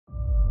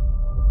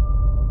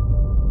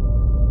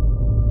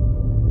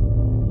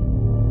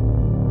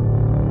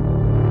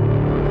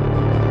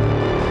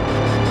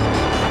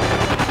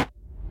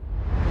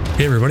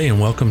Hey, everybody, and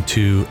welcome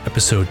to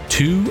episode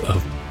 2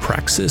 of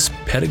Praxis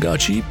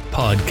Pedagogy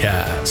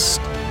Podcast.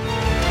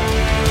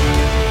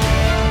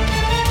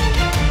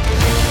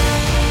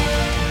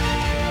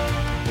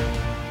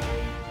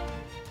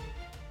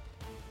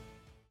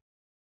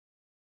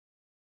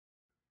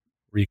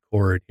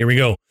 Record. Here we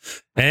go.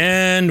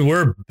 And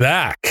we're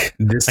back.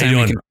 This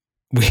time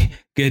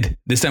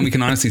This time we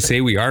can honestly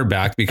say we are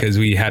back because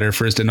we had our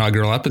first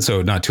inaugural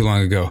episode not too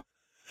long ago.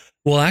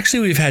 Well,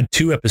 actually, we've had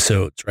 2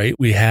 episodes, right?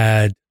 We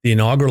had the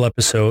inaugural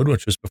episode,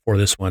 which was before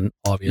this one,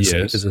 obviously,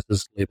 because this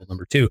is label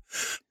number 2.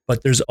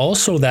 But there's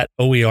also that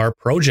OER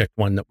project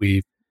one that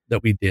we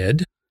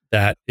did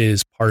that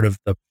is part of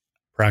the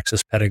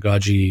Praxis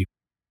Pedagogy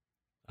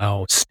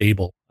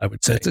stable, I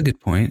would say. That's a good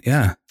point.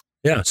 Yeah.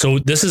 Yeah. So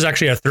this is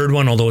actually our 3rd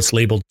one, although it's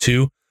labeled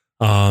 2.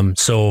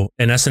 So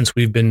in essence,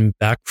 we've been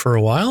back for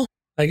a while,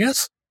 I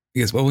guess.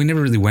 Yes. Well, we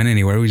never really went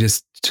anywhere. We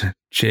just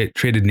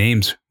traded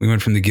names. We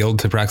went from the Guild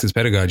to Praxis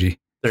Pedagogy.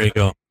 There you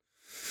go.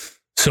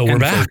 So we're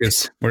back.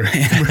 We're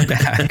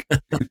back.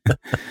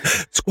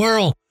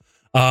 Squirrel.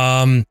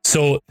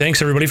 So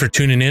thanks everybody for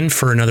tuning in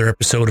for another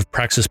episode of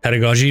Praxis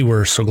Pedagogy.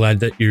 We're so glad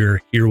that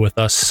you're here with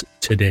us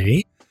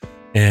today.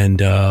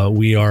 And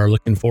we are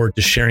looking forward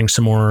to sharing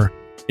some more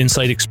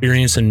insight,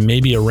 experience, and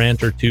maybe a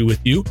rant or 2 with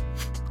you.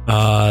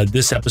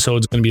 This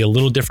episode is going to be a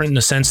little different in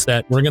the sense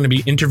that we're going to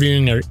be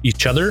interviewing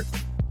each other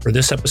for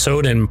this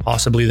episode and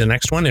possibly the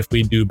next one if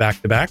we do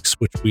back-to-backs,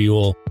 which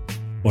we're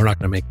not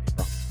going to make any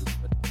promises.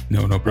 But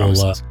no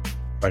promises. We'll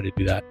try to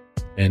do that.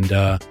 And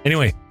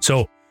anyway,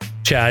 so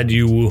Chad,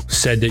 you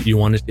said that you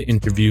wanted to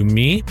interview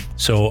me.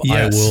 So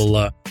yes.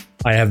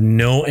 I have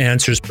no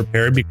answers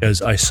prepared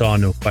because I saw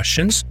no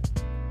questions.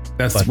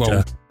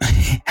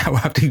 How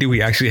often do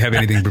we actually have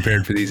anything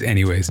prepared for these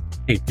anyways?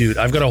 Hey, dude,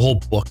 I've got a whole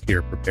book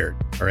here prepared.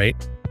 All right.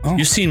 Oh.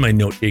 You've seen my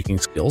note-taking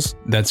skills.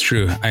 That's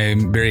true. I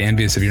am very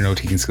envious of your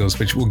note-taking skills,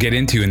 which we'll get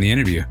into in the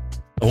interview.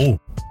 Oh,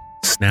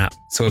 snap.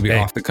 So it'll be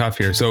off the cuff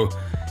here. So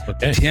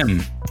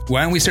Tim,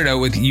 why don't we start out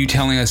with you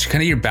telling us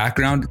kind of your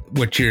background,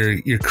 what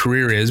your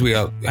career is.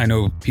 I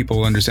know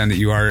people understand that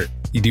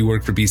you do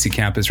work for BC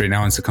Campus right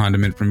now on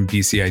secondment from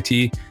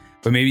BCIT,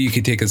 but maybe you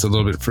could take us a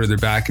little bit further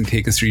back and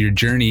take us through your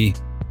journey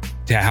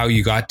to how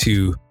you got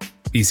to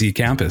BC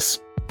Campus.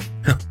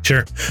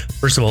 Sure.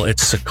 First of all,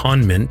 it's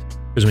secondment,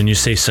 because when you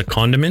say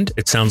secondment,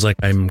 it sounds like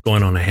I'm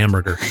going on a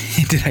hamburger.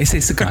 Did I say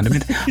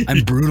secondment?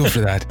 I'm brutal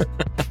for that.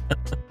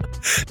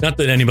 Not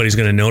that anybody's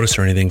going to notice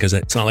or anything, because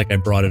it's not like I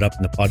brought it up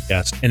in the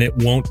podcast, and it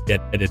won't get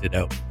edited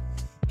out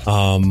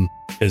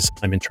because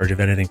I'm in charge of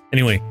editing.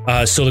 Anyway,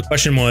 so the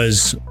question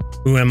was,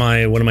 who am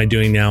I? What am I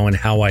doing now? And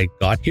how I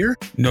got here?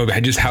 No,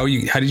 just how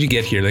did you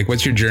get here? Like,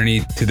 what's your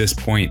journey to this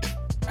point?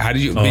 How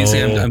did you,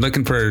 basically, I'm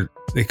looking for,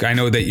 like, I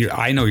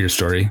know your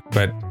story,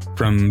 but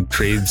from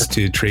trades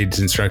to trades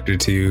instructor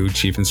to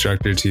chief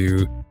instructor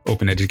to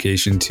open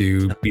education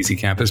to BC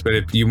Campus. But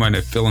if you want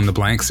to fill in the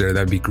blanks there,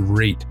 that'd be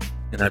great.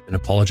 And I've been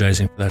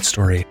apologizing for that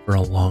story for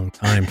a long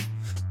time.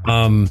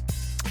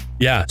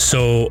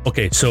 So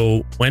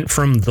went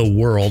from the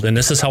world, and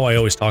this is how I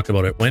always talk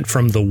about it, went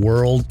from the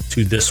world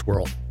to this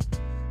world.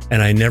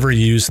 And I never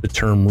use the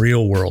term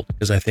real world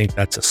because I think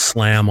that's a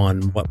slam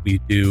on what we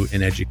do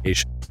in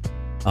education.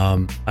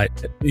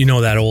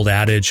 That old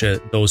adage,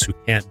 those who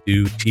can't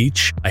do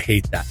teach. I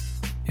hate that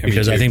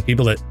because I think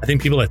people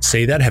that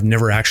say that have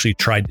never actually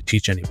tried to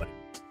teach anybody.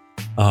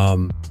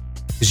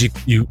 Because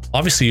you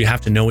obviously you have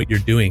to know what you're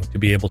doing to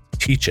be able to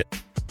teach it.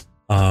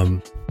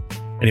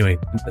 Anyway,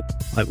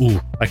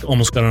 I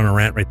almost got on a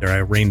rant right there. I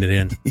reined it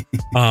in.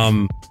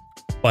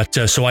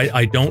 So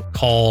I don't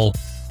call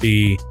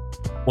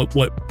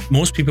what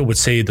most people would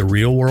say the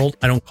real world.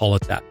 I don't call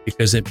it that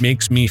because it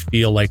makes me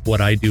feel like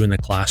what I do in the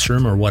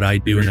classroom or what I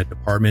do in a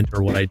department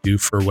or what I do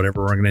for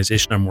whatever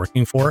organization I'm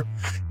working for.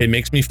 It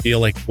makes me feel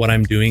like what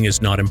I'm doing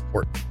is not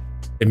important.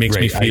 It makes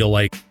me feel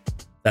like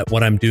that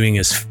what I'm doing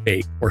is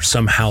fake or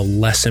somehow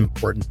less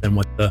important than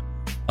what the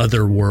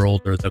other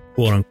world or the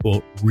quote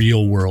unquote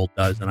real world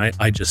does. And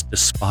I just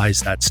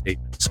despise that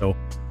statement. So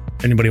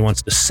if anybody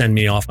wants to send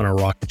me off on a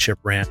rocket ship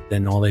rant,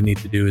 then all they need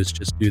to do is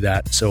just do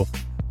that. So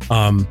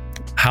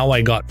how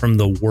I got from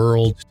the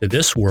world to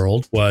this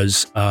world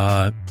was,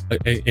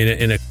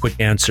 in a quick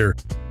answer,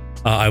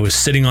 I was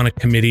sitting on a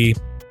committee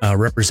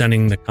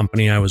representing the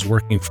company I was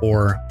working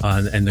for,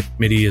 and the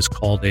committee is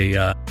called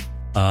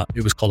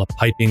it was called a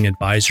Piping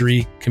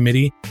Advisory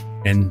Committee,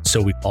 and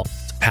so we call it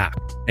PAC.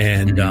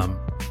 And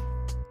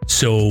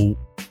so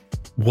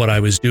what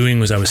I was doing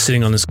was I was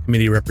sitting on this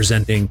committee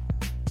representing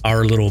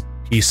our little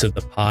piece of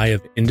the pie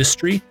of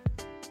industry,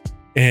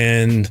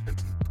 and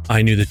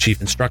I knew the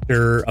chief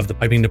instructor of the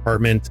piping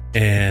department,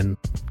 and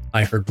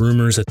I heard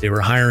rumors that they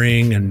were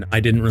hiring, and I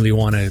didn't really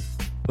want to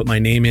put my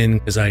name in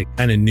because I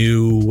kind of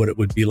knew what it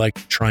would be like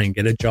to try and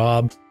get a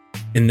job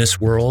in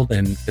this world,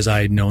 and because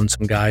I had known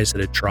some guys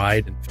that had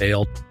tried and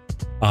failed.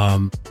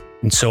 And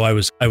so I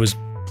was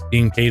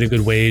being paid a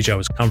good wage. I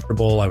was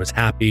comfortable. I was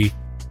happy.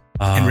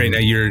 And right now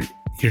your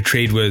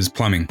trade was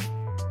plumbing.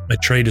 My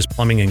trade is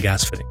plumbing and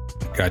gas fitting.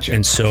 Gotcha.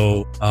 And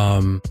so,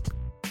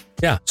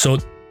 so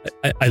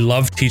I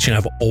love teaching.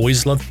 I've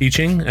always loved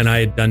teaching, and I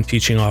had done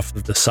teaching off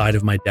of the side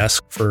of my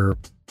desk for,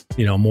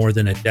 more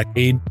than a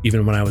decade,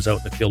 even when I was out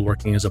in the field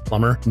working as a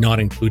plumber, not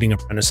including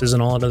apprentices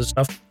and all that other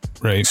stuff.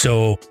 Right.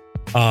 So,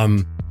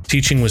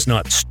 teaching was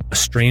not a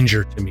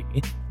stranger to me,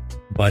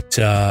 but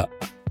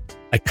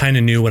I kind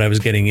of knew what I was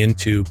getting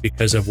into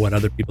because of what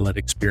other people had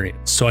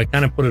experienced. So I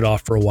kind of put it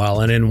off for a while.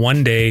 And then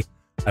one day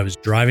I was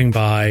driving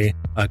by,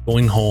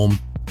 going home,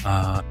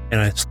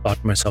 and I thought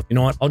to myself, you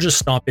know what, I'll just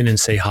stop in and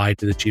say hi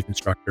to the chief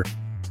instructor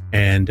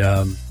and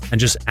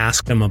just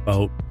ask him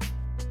about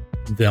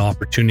the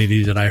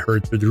opportunity that I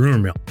heard through the rumor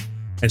mill.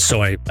 And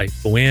so I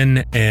go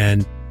in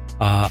and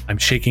I'm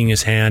shaking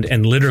his hand,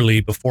 and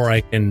literally before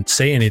I can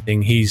say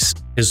anything, his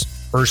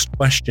first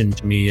question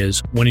to me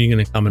is, when are you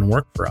going to come and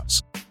work for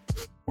us?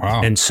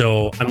 Wow. And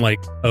so I'm like,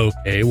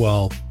 okay,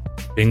 well,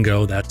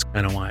 bingo, that's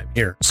kind of why I'm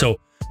here. So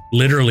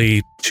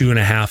literally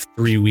 2.5,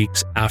 3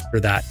 weeks after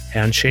that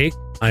handshake,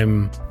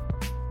 I'm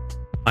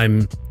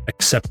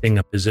accepting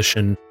a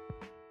position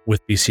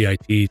with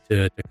BCIT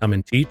to come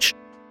and teach.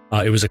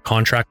 It was a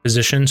contract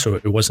position, so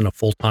it wasn't a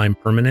full-time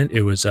permanent.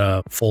 It was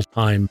a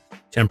full-time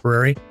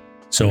temporary.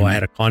 So I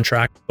had a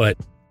contract, but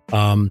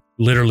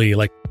literally,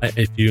 like,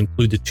 if you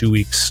include the 2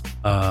 weeks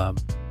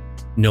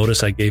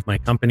notice I gave my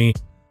company,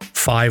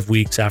 5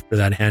 weeks after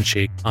that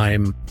handshake,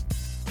 I'm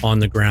on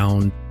the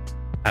ground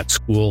at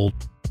school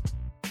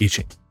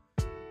teaching,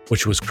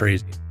 which was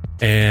crazy.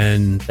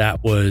 And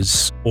that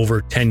was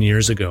over 10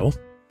 years ago.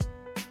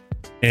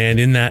 And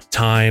in that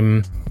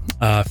time,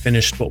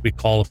 finished what we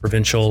call a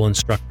provincial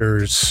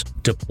instructor's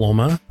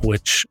diploma,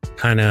 which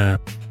kind of,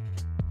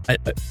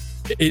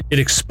 it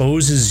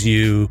exposes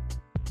you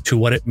to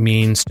what it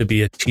means to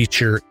be a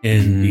teacher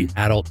in the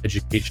adult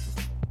education.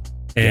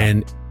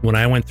 And when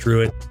I went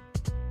through it,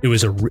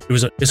 it's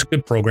a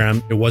good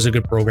program. It was a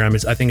good program.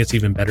 I think it's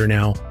even better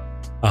now.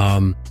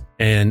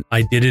 And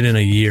I did it in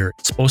a year.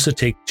 It's supposed to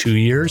take 2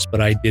 years, but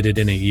I did it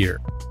in a year.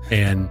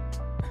 And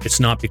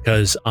it's not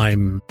because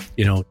I'm,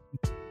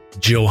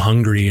 Joe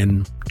hungry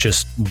and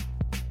just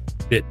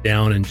bit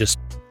down and just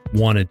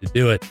wanted to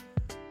do it.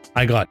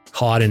 I got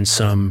caught in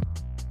some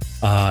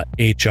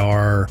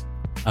HR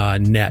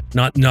net.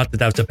 Not that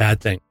was a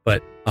bad thing,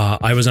 but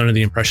I was under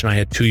the impression I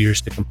had 2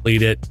 years to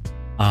complete it.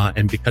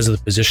 And because of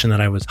the position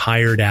that I was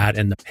hired at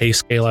and the pay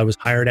scale I was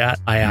hired at,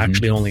 I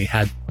actually only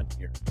had 1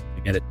 year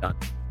to get it done.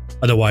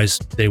 Otherwise,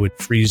 they would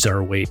freeze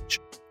our wage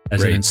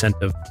as an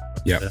incentive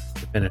to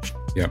finish.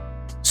 Yep.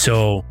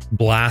 So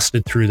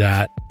blasted through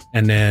that.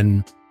 And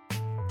then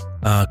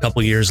a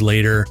couple of years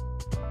later,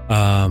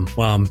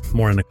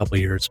 more than a couple of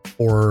years,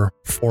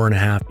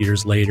 4.5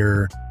 years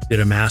later,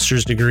 did a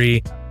master's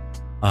degree.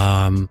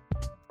 And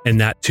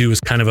that too was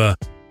kind of a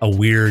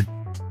weird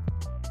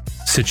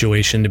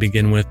situation to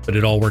begin with, but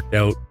it all worked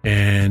out,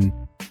 and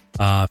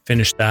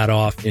finished that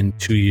off in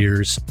 2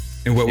 years.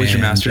 And what was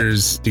your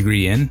master's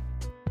degree in?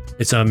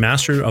 It's a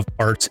Master of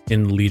Arts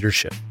in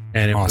Leadership,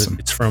 and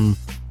it's from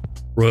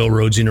Royal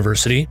Roads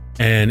University,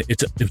 and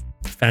it's a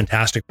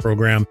fantastic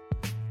program.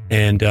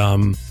 And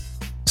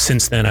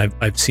since then,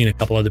 I've seen a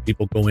couple other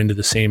people go into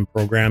the same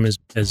program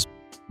as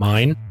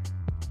mine,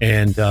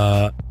 and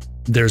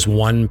there's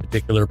one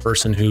particular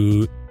person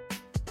who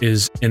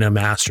is in a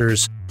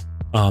master's.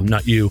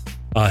 Not you.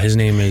 His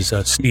name is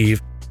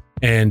Steve,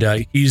 and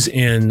he's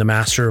in the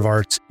Master of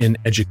Arts in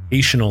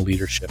Educational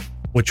Leadership,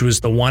 which was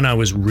the one I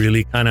was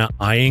really kind of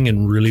eyeing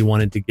and really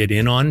wanted to get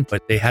in on,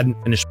 but they hadn't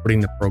finished putting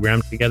the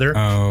program together.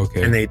 Oh,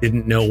 okay. And they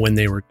didn't know when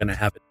they were going to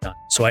have it done.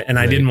 So I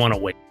didn't want to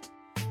wait,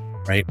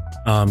 right?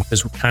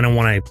 Because kind of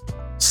when I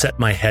set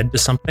my head to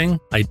something,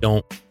 I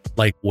don't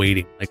like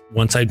waiting. Like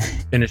once I'd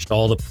finished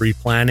all the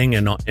pre-planning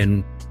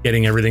and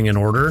getting everything in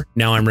order,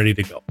 now I'm ready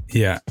to go.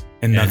 Yeah,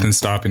 and nothing's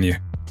stopping you.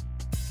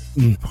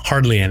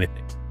 Hardly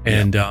anything.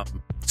 And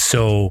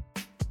so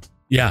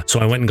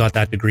I went and got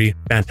that degree.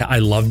 I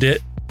loved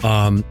it.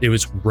 It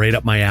was right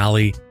up my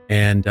alley.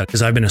 And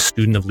because I've been a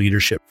student of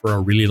leadership for a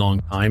really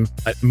long time.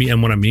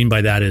 And what I mean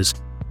by that is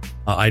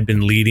I'd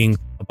been leading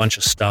a bunch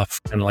of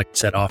stuff, kind of like I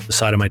said, off the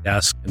side of my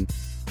desk. And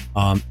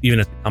even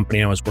at the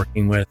company I was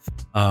working with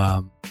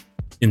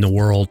in the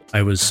world,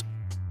 I was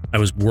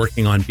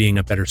working on being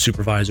a better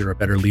supervisor, a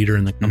better leader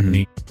in the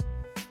company.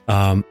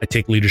 I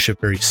take leadership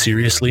very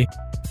seriously.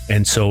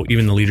 And so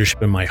even the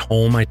leadership in my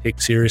home, I take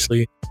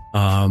seriously.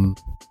 And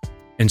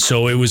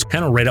so it was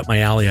kind of right up my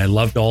alley. I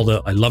loved all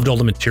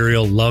the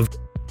material, loved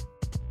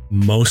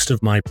most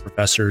of my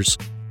professors.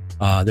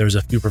 There was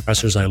a few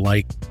professors I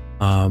liked.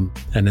 And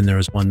then there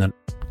was one that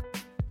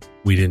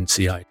we didn't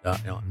see eye to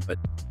eye on, but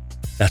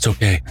that's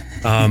okay.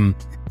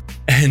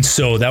 And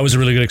so that was a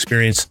really good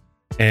experience.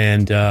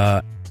 And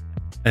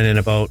then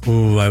about,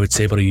 I would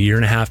say about 1.5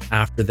 years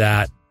after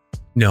that,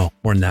 no,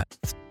 more than that,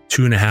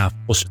 2.5,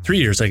 close to 3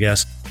 years, I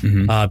guess,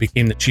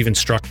 became the chief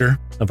instructor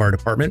of our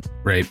department.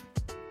 Right.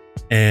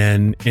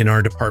 And in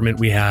our department,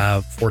 we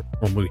had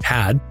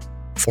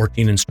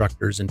 14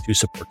 instructors and 2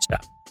 support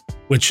staff,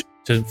 which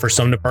for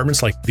some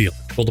departments, like the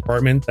electrical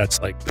department, that's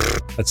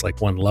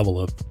like one level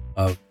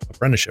of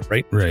apprenticeship,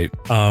 right? Right.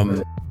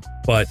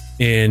 But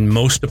in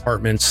most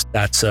departments,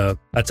 that's a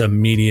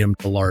medium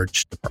to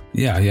large department.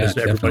 Yeah,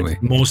 definitely.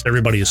 Most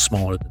everybody is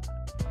smaller than that.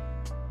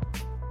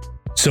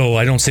 So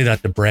I don't say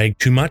that to brag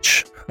too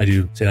much. I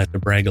do say that to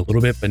brag a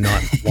little bit, but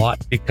not a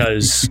lot,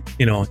 because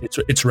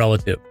it's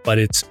relative. But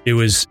it's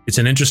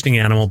an interesting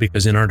animal,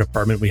 because in our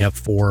department we have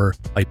 4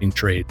 piping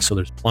trades. So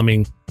there's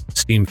plumbing,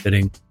 steam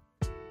fitting,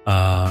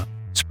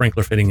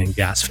 sprinkler fitting, and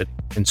gas fitting.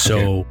 And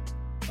so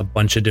a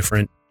bunch of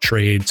different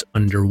trades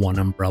under one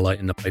umbrella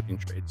in the piping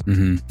trades.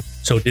 Mm-hmm.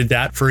 So did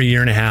that for a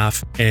year and a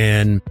half.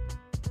 And,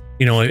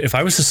 if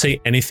I was to say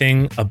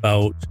anything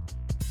about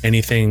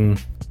anything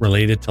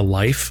related to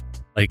life,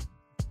 like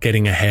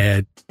getting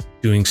ahead,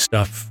 doing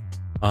stuff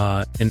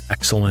in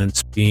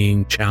excellence,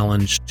 being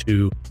challenged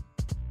to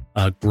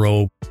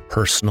grow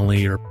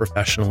personally or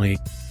professionally,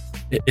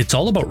 it's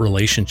all about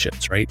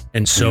relationships, right?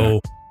 And so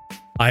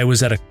I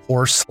was at a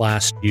course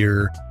last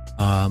year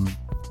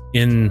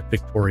in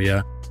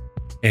Victoria,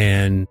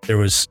 and there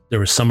was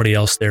somebody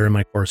else there in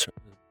my course.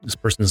 This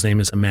person's name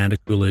is Amanda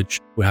Coolidge,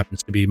 who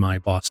happens to be my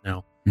boss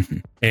now. Mm-hmm.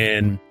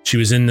 And she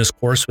was in this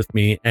course with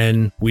me,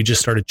 and we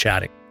just started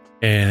chatting.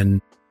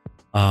 And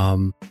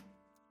the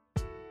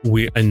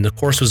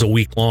course was a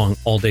week long,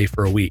 all day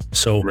for a week.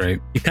 So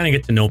you kind of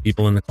get to know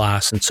people in the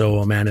class. And so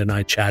Amanda and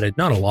I chatted,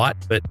 not a lot,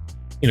 but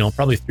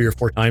probably 3 or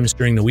 4 times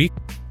during the week.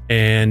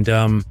 And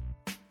out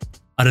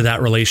of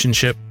that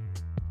relationship,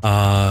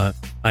 I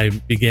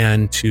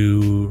began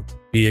to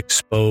be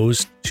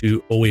exposed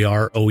to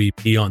OER,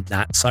 OEP on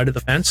that side of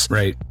the fence.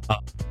 Right.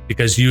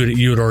 Because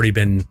you had already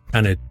been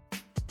kind of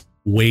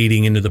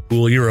wading into the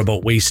pool. You were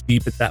about waist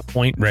deep at that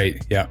point.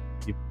 Right. Yeah.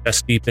 You were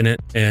chest deep in it.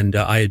 And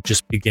I had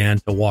just began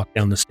to walk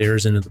down the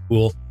stairs into the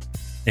pool.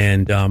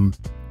 And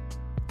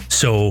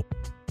so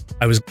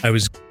I was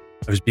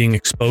being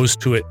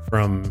exposed to it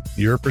from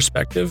your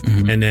perspective.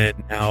 Mm-hmm. And then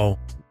now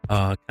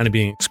kind of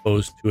being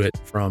exposed to it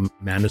from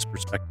Amanda's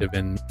perspective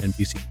and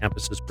BC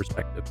Campus's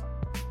perspective.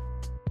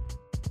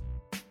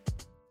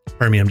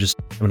 Pardon me, I'm just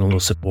having a little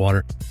sip of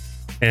water.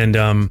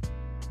 And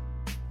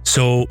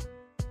so,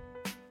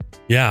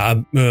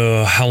 yeah,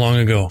 how long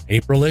ago?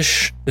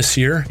 April-ish this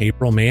year,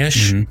 April,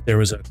 May-ish. Mm-hmm. There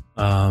was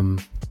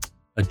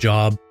a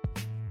job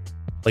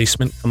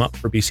placement come up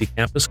for BC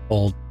Campus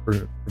called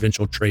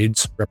Provincial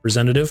Trades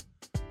Representative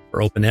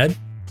for Open Ed.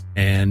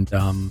 And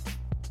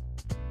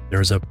there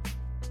was a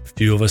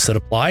few of us that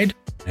applied,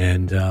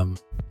 and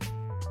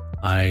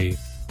I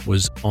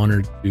was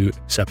honored to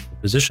accept the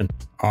position.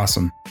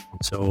 Awesome.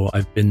 So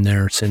I've been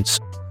there since.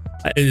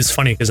 It's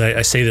funny because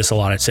I say this a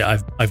lot. I say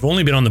I've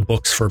only been on the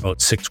books for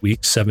about 6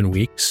 weeks, 7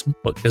 weeks,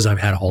 because I've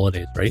had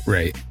holidays, right?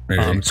 Right.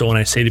 So when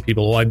I say to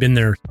people, I've been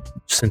there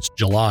since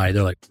July,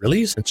 they're like,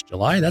 really? Since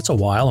July? That's a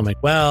while. I'm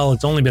like, well,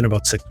 it's only been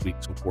about 6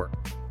 weeks of work.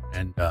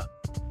 And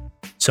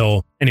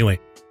so anyway,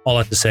 all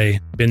that to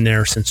say, been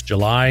there since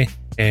July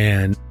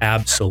and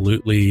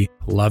absolutely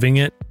loving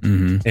it.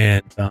 Mm-hmm.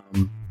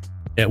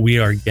 And we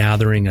are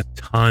gathering a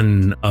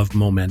ton of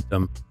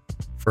momentum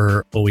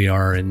for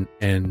OER and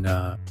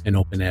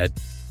Open Ed.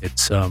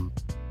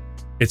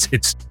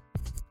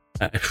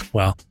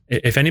 Well,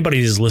 if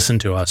anybody has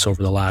listened to us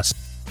over the last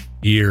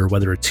year,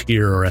 whether it's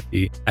here or at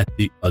the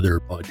other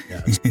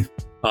podcast,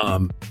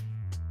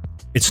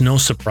 it's no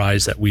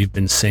surprise that we've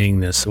been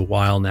saying this a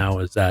while now,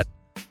 is that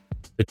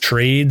the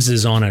trades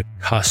is on a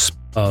cusp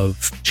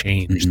of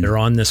change. Mm-hmm. They're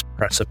on this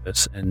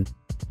precipice, and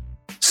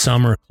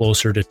some are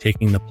closer to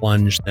taking the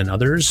plunge than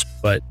others,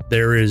 but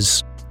there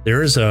is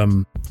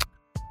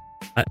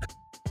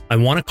I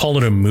want to call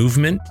it a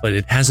movement, but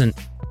it hasn't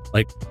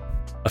like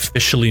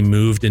officially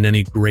moved in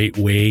any great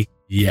way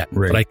yet.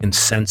 Right. But I can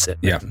sense it.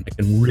 Yeah. I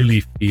can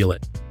really feel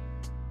it.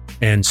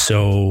 And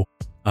so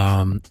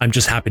I'm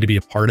just happy to be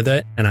a part of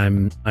that, and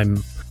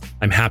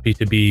I'm happy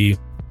to be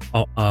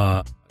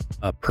a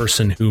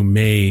person who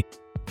may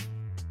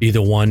be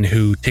the one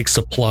who takes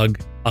the plug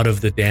out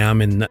of the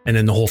dam, and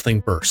then the whole thing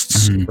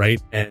bursts, mm-hmm.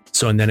 right? And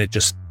then it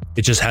just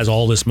has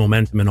all this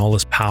momentum and all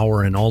this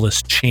power and all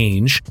this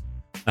change.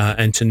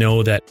 And to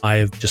know that I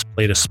have just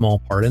played a small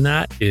part in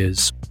that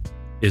is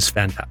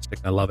fantastic.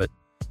 I love it.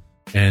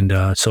 And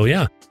so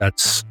yeah,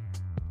 that's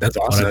awesome.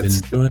 What I've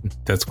been doing.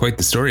 That's quite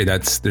the story.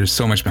 There's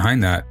so much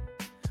behind that.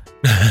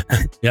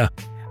 Yeah.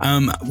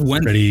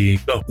 Ready,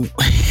 go.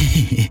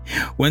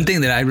 One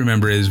thing that I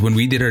remember is when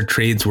we did our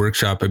trades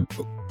workshop.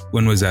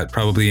 When was that?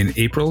 Probably in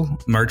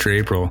March or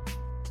April.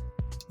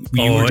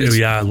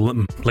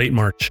 Late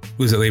March.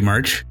 Was it late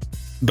March?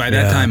 By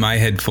that time, I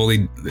had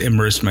fully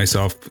immersed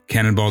myself,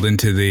 cannonballed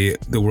into the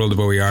world of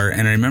OER.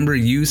 And I remember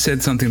you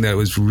said something that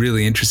was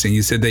really interesting.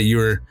 You said that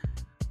you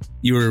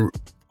were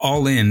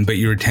all in, but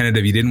you were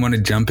tentative. You didn't want to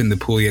jump in the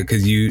pool yet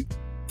because you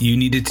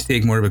needed to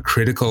take more of a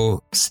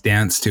critical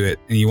stance to it,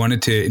 and you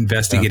wanted to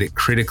investigate it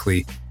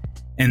critically.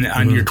 And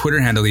on your Twitter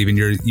handle, even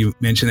you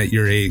mentioned that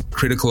you're a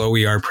critical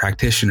OER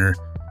practitioner.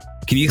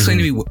 Can you explain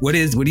to me what do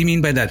you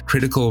mean by that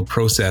critical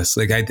process?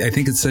 Like, I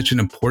think it's such an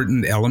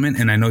important element,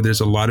 and I know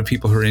there's a lot of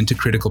people who are into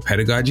critical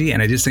pedagogy,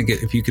 and I just think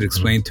if you could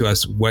explain to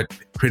us what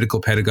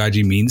critical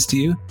pedagogy means to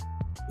you,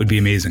 would be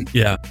amazing.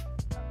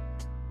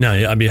 No,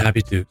 I'd be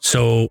happy to.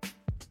 So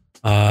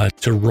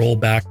to roll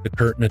back the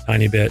curtain a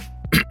tiny bit,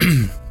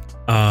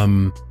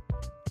 the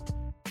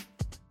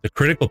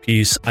critical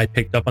piece, I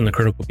picked up on the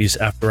critical piece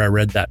after I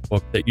read that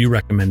book that you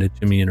recommended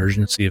to me, An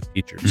Urgency of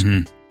Teachers.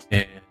 And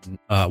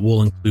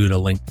we'll include a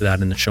link to that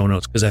in the show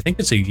notes, because I think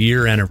it's a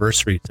year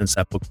anniversary since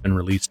that book's been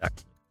released,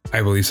 actually.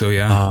 I believe so,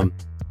 yeah.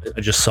 I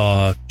just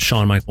saw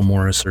Sean Michael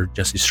Morris or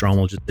Jesse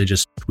Strommel, they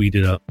just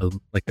tweeted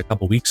like a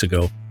couple weeks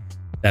ago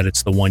that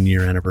it's the 1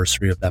 year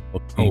anniversary of that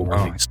book being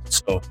released.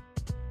 So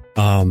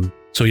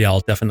yeah,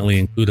 I'll definitely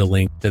include a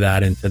link to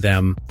that and to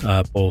them,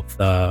 both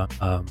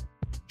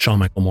Sean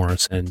Michael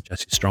Morris and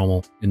Jesse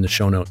Strommel in the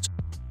show notes.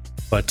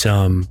 But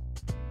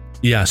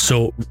yeah,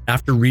 so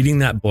after reading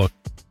that book,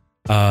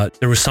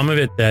 there was some of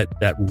it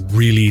that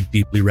really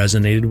deeply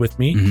resonated with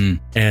me.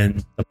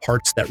 And the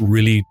parts that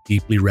really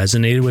deeply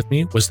resonated with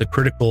me was the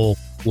critical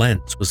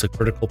lens, was the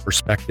critical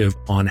perspective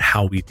on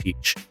how we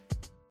teach,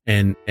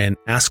 and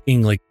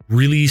asking like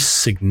really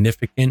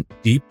significant,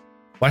 deep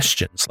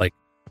questions like,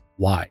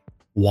 why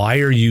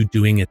are you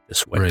doing it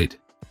this way? Right.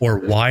 Or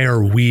why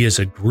are we as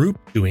a group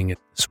doing it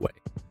this way?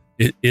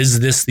 Is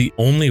this the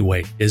only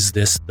way? Is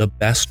this the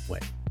best way?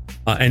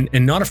 And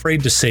not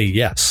afraid to say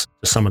yes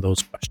to some of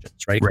those questions,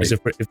 right? Because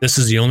if this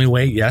is the only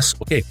way, yes,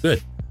 okay, good.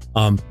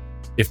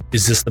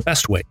 Is this the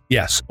best way?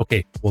 Yes,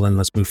 okay, well then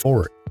let's move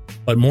forward.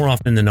 But more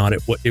often than not,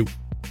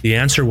 the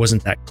answer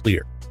wasn't that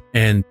clear,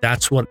 and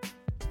that's what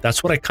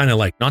I kind of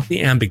like. Not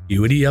the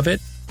ambiguity of it,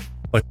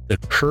 but the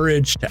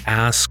courage to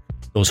ask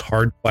those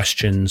hard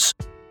questions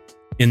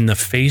in the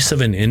face of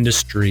an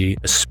industry,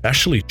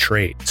 especially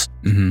trades,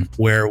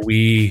 where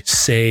we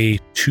say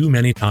too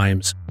many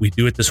times, we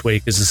do it this way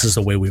because this is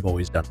the way we've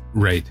always done it.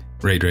 Right.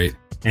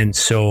 And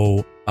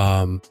so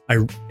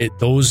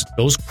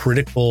those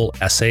critical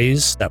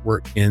essays that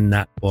were in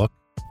that book,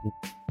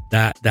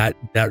 that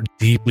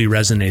deeply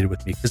resonated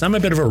with me, because I'm a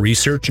bit of a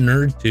research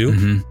nerd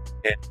too.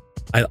 And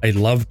I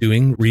love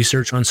doing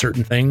research on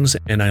certain things,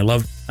 and I'm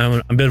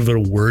a bit of a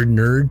word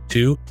nerd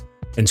too.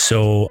 And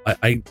so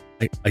I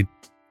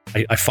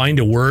find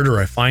a word, or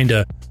I find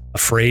a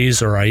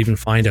phrase, or I even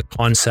find a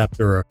concept,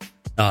 or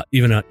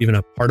even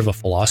a part of a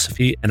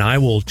philosophy, and I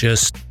will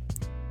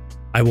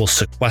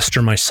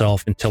sequester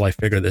myself until I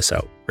figure this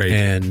out. Right.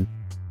 And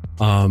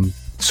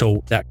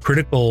so that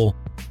critical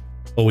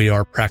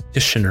OER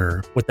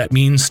practitioner, what that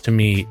means to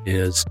me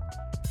is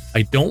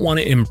I don't want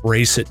to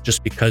embrace it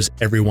just because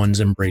everyone's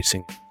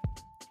embracing it.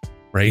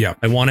 Right. Yeah.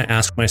 I want to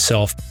ask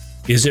myself,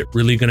 is it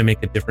really going to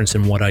make a difference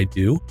in what I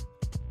do?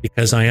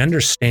 Because I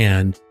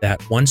understand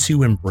that once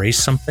you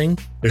embrace something,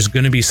 there's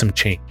going to be some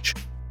change.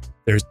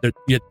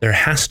 There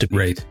has to be.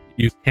 Right.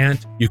 You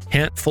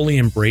can't fully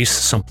embrace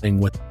something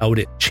without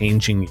it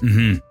changing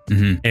you.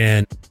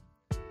 And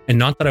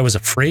not that I was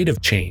afraid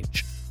of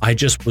change. I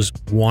just was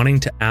wanting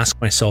to ask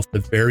myself the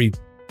very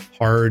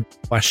hard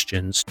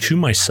questions to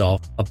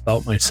myself,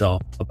 about,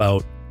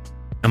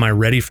 am I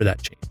ready for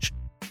that change?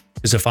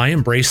 Because if I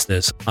embrace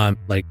this,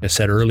 like I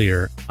said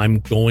earlier, I'm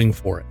going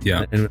for it.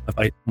 Yeah. And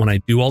when I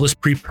do all this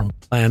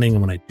pre-planning,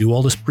 and when I do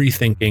all this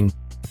pre-thinking,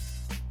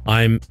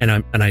 and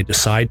I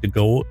decide to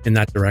go in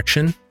that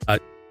direction,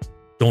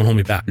 don't hold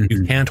me back.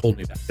 You can't hold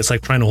me back. It's like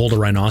trying to hold a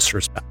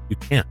rhinoceros back. You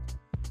can't.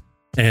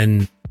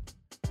 And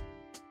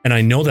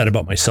I know that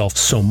about myself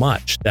so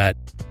much that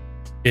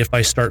if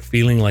I start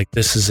feeling like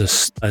this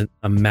is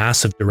a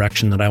massive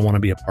direction that I want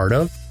to be a part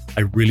of,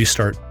 I really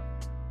start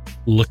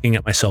looking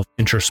at myself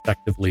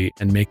introspectively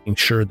and making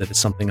sure that it's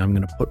something I'm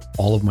going to put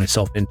all of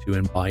myself into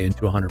and buy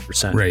into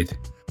 100%. Right.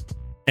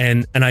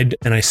 And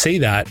I say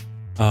that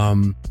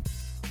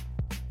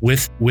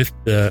with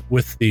the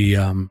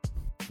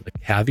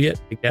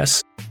caveat, I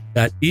guess,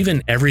 that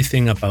even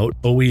everything about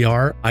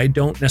OER I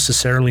don't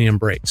necessarily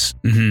embrace.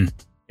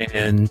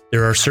 And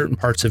there are certain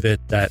parts of it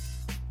that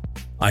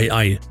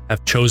I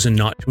have chosen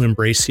not to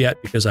embrace yet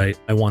because I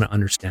want to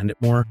understand it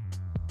more.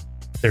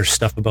 There's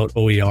stuff about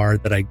OER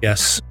that I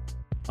guess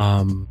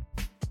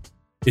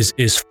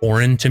is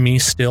foreign to me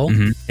still,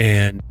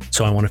 and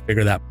so I want to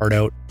figure that part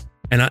out.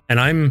 And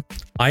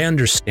I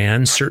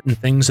understand certain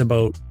things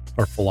about,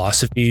 or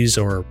philosophies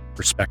or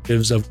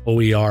perspectives of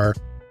OER.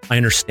 I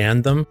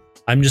understand them.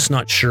 I'm just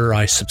not sure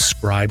I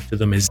subscribe to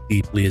them as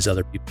deeply as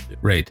other people do.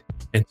 Right.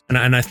 And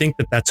I think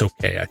that that's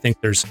okay. I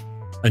think there's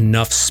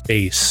enough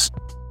space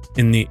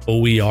in the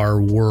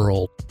OER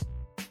world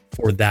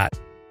for that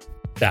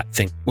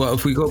thing. Well,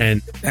 if we go,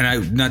 and I,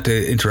 not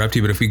to interrupt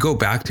you, but if we go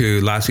back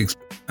to last week's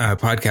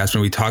podcast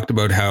when we talked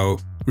about how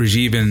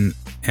Rajiv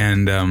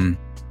and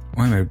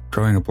why am I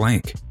drawing a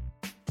blank?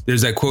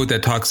 There's that quote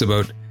that talks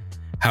about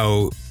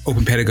how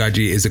open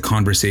pedagogy is a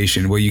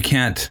conversation. Well, you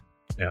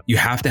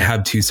have to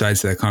have two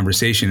sides to that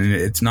conversation. And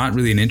it's not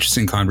really an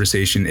interesting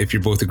conversation if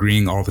you're both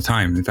agreeing all the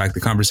time. In fact, the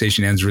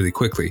conversation ends really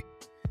quickly.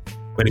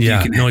 But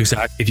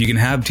if you can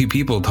have two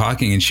people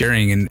talking and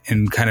sharing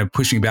and kind of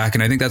pushing back,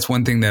 and I think that's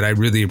one thing that I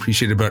really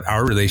appreciate about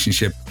our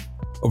relationship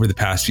over the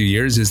past few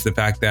years is the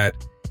fact that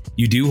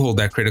you do hold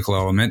that critical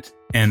element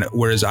And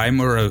whereas I'm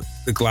more of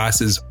the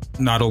glass is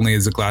not only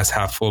is the glass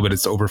half full, but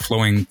it's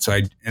overflowing. So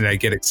I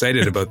get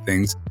excited about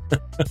things. But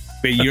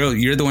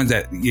you're the ones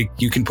that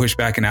you can push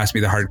back and ask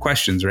me the hard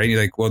questions, right? You're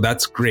like, well,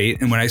 that's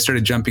great. And when I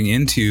started jumping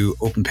into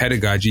open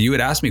pedagogy, you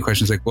would ask me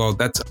questions like, well,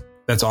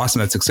 that's awesome.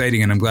 That's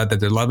exciting. And I'm glad that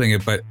they're loving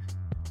it. But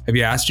have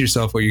you asked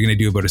yourself what you're going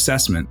to do about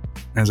assessment?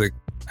 And I was like,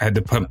 I had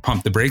to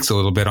pump the brakes a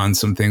little bit on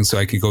some things so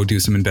I could go do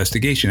some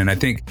investigation. And I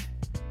think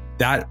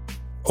that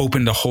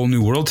opened a whole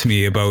new world to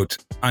me about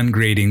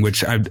ungrading,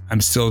 which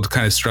I'm still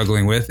kind of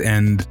struggling with,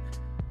 and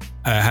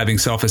having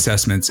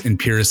self-assessments and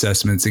peer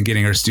assessments and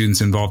getting our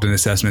students involved in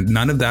assessment.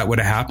 None of that would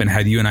have happened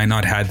had you and I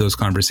not had those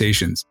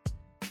conversations.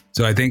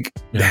 So I think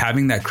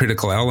having that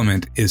critical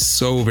element is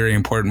so very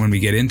important when we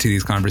get into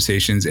these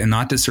conversations, and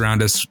not to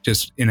surround us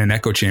just in an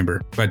echo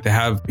chamber, but to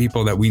have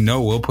people that we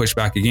know will push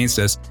back against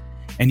us.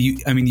 And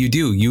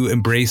you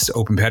embrace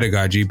open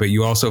pedagogy, but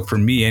you also, for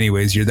me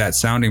anyways, you're that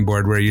sounding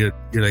board where you're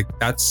like,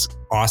 that's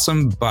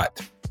awesome, but,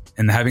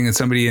 and having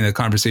somebody in a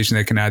conversation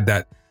that can add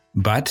that,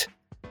 but,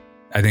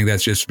 I think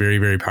that's just very,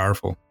 very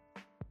powerful.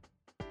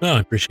 Oh, I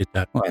appreciate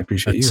that. Well, I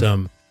appreciate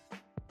you.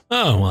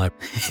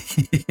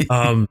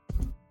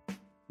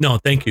 No,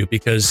 thank you.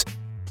 Because,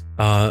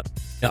 I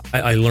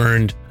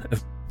learned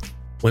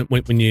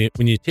when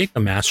you take a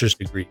master's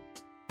degree,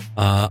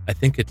 I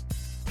think at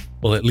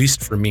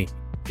least for me,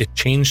 it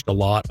changed a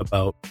lot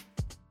about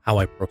how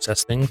I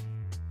process things.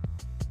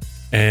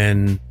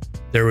 And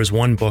there was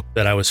one book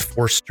that I was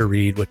forced to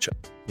read, which,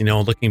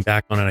 looking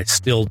back on it, I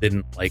still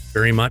didn't like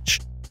very much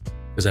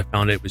because I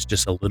found it was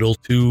just a little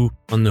too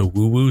on the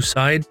woo-woo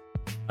side.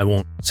 I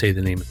won't say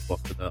the name of the book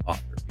or the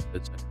author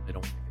because I don't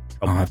want to get in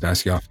trouble. I'll have to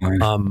ask you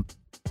offline.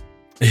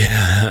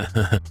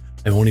 Yeah,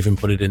 I won't even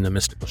put it in the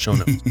mystical show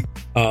notes.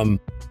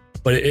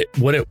 But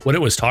what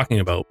it was talking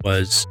about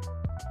was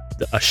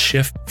a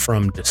shift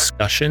from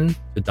discussion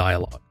to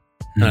dialogue.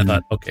 And I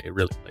thought, okay,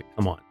 really, like,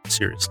 come on,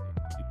 seriously,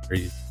 are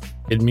you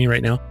kidding me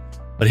right now?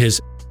 But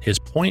his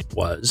point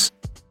was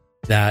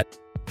that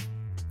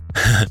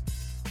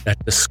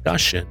that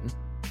discussion,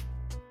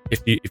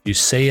 if you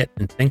say it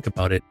and think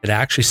about it, it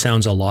actually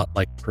sounds a lot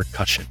like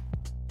percussion,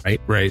 right?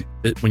 Right.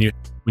 When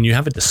you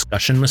have a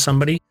discussion with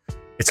somebody,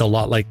 it's a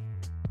lot like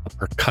a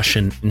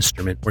percussion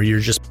instrument where you're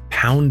just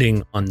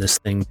pounding on this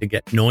thing to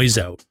get noise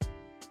out,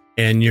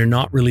 and you're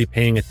not really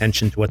paying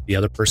attention to what the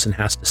other person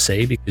has to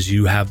say because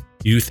you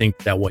think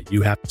that what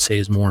you have to say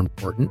is more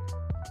important,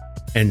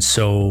 and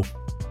so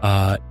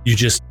you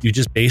just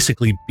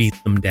basically beat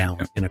them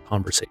down in a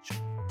conversation.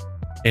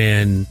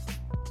 And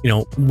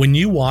when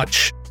you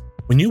watch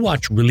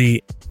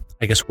really,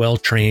 I guess,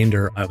 well-trained,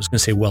 or I was going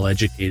to say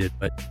well-educated,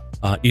 but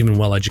even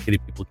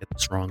well-educated people get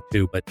this wrong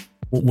too. But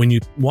when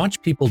you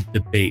watch people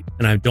debate,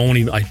 and I don't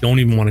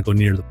even want to go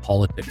near the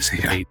politics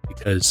debate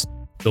because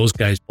those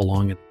guys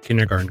belong in a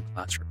kindergarten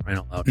class for crying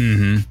out loud.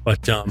 Mm-hmm.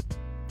 But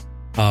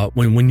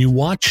when you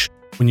watch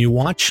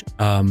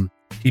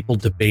people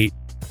debate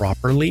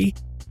properly,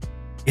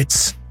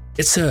 it's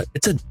a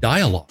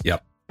dialogue.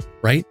 Yep.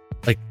 Right.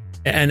 Like,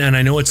 and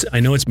I know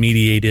it's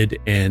mediated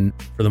and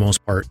for the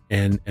most part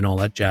and all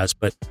that jazz,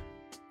 but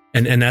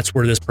and that's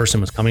where this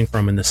person was coming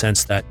from, in the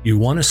sense that you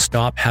want to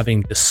stop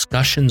having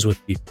discussions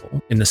with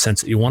people, in the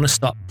sense that you want to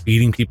stop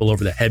beating people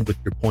over the head with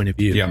your point of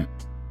view. Yeah.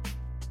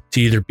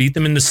 To either beat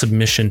them into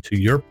submission to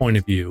your point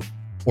of view,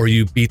 or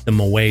you beat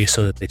them away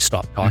so that they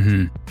stop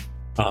talking.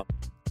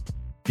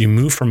 Mm-hmm. You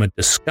move from a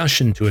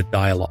discussion to a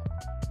dialogue.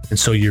 And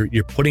so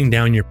you're putting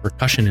down your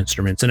percussion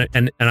instruments, and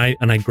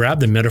I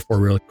grabbed the metaphor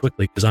really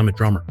quickly because I'm a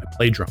drummer. I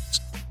play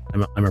drums.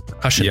 I'm a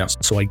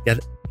percussionist, so I get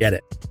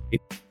it. Right?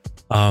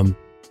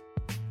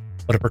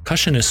 But a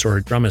percussionist or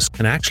a drumist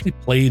can actually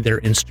play their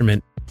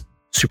instrument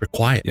super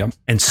quiet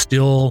and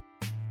still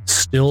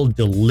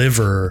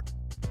deliver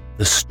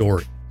the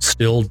story,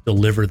 still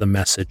deliver the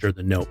message or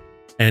the note.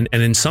 And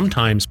then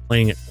sometimes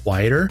playing it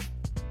quieter,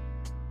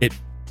 it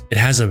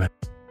has a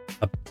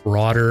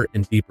broader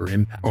and deeper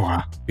impact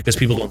because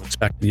people don't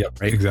expect it,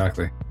 right?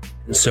 Exactly.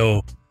 And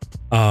so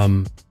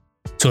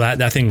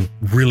that thing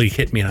really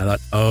hit me, and I thought,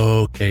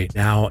 okay,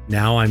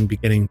 now I'm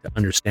beginning to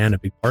understand a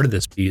big part of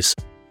this piece,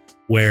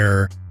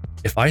 where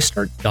if I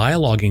start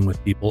dialoguing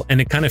with people,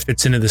 and it kind of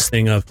fits into this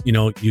thing of, you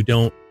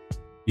don't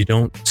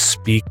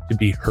speak to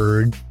be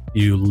heard,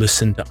 you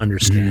listen to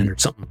understand, or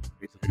something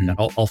like that.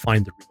 I'll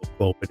find the real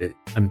quote, but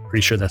I'm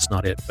pretty sure that's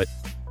not it. But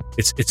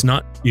it's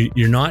not,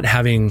 you're not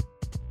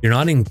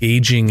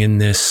engaging in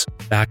this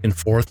back and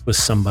forth with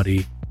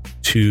somebody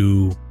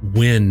to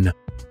win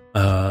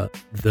that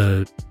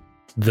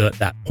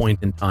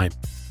point in time.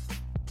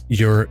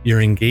 You're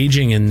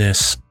engaging in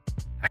this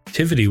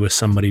activity with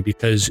somebody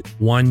because,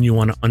 one, you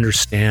want to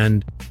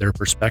understand their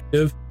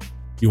perspective,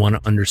 you want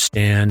to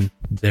understand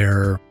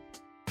their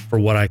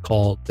what I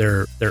call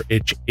their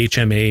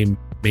HMA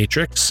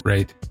matrix,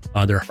 right?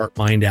 Their heart,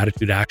 mind,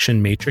 attitude,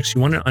 action matrix.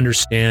 You want to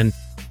understand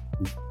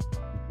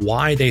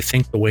why they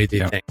think the way they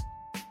think,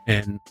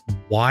 and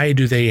why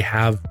do they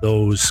have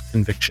those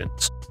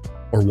convictions,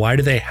 or why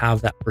do they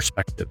have that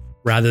perspective,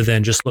 rather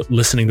than just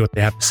listening to what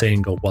they have to say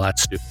and go, well,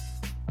 that's stupid,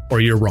 or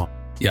you're wrong.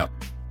 Yeah.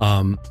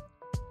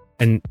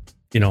 And,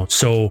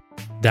 so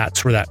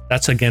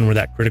that's again, where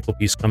that critical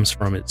piece comes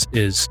from.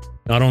 Is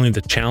not only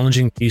the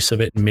challenging piece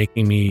of it and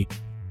making me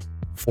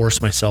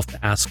force myself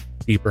to ask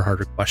deeper,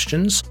 harder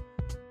questions,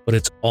 but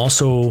it's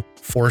also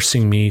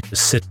forcing me to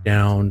sit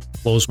down,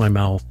 close my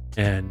mouth,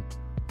 and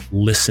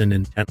listen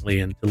intently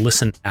and to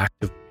listen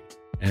actively.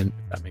 And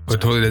if that makes sense.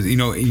 It totally does.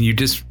 You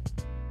just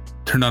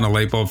turned on a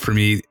light bulb for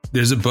me.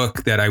 There's a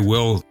book that I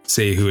will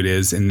say who it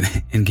is and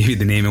give you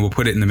the name, and we'll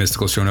put it in the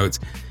Mystical show notes.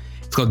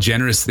 It's called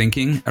Generous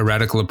Thinking, A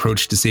Radical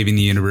Approach to Saving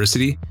the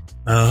University.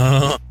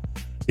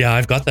 Yeah,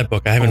 I've got that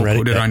book. I haven't read it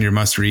yet. Put it on your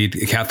must read.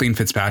 Kathleen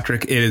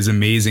Fitzpatrick. It is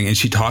amazing. And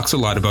she talks a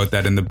lot about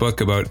that in the book,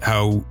 about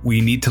how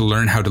we need to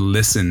learn how to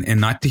listen, and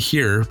not to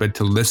hear, but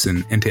to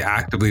listen and to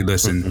actively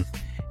listen.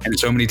 Mm-hmm. And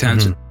so many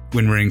times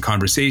when we're in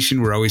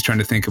conversation, we're always trying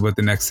to think about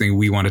the next thing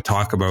we want to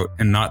talk about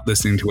and not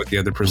listening to what the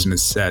other person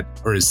has said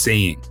or is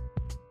saying.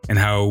 And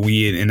how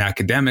we in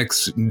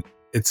academics,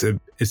 it's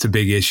a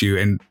big issue.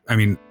 And I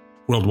mean,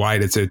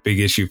 worldwide, it's a big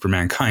issue for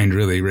mankind,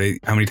 really, right?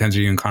 How many times are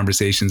you in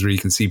conversations where you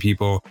can see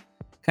people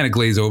kind of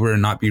glaze over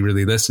and not be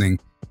really listening?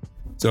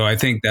 So I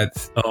think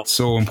that's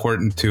so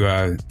important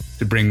to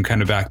bring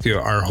kind of back to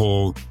our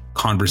whole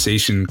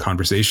conversation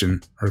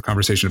about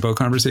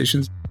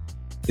conversations,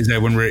 is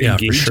that when we're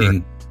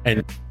engaging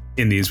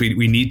in these,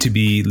 we need to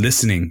be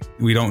listening.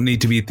 We don't need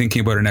to be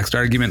thinking about our next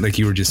argument, like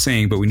you were just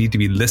saying, but we need to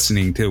be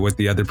listening to what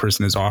the other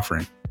person is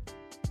offering.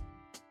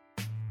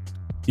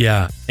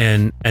 Yeah.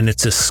 And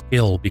it's a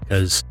skill,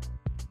 because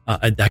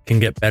that can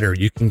get better.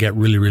 You can get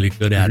really, really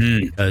good at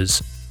it,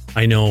 because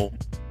I know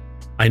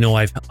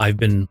I've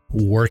been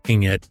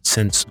working it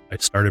since I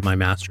started my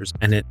master's,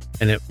 and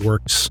it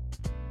works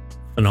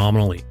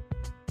phenomenally.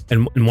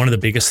 And one of the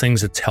biggest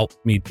things it's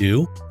helped me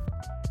do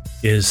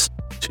is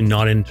to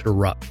not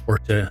interrupt, or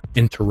to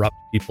interrupt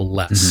people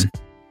less.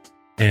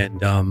 And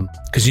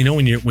because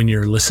when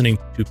you're listening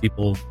to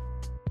people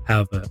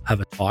have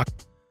a talk,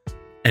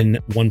 and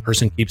one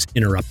person keeps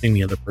interrupting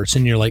the other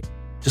person, you're like,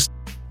 just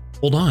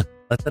hold on,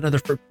 let that other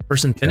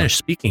person finish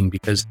speaking,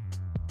 because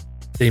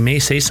they may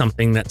say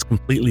something that's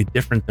completely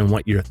different than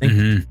what you're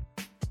thinking.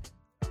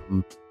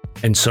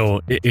 And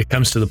so it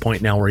comes to the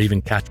point now where I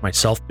even catch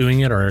myself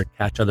doing it, or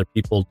catch other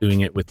people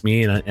doing it with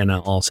me, and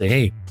I'll say,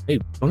 hey,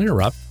 don't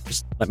interrupt,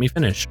 just let me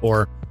finish.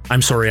 Or,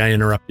 I'm sorry I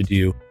interrupted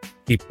you,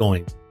 keep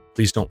going,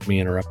 please don't let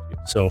me interrupt you.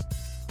 So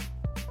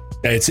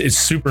it's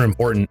super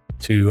important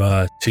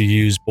to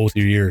use both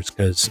your ears,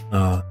 because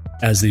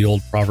as the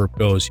old proverb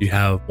goes, you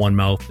have one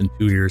mouth and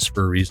two ears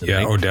for a reason. Yeah,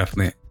 right? Oh,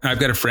 definitely. I've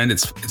got a friend.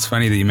 It's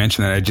funny that you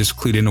mentioned that. I just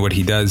clued into what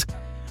he does.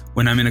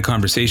 When I'm in a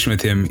conversation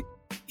with him,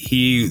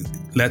 he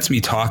lets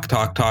me talk,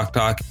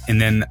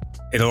 and then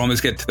it'll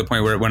almost get to the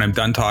point where when I'm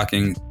done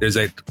talking, there's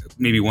like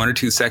maybe 1 or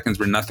 2 seconds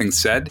where nothing's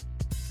said,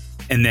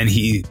 and then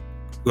he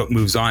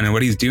moves on. And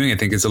what he's doing, I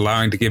think, is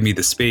allowing to give me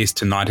the space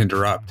to not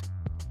interrupt.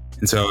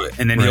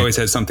 And then he always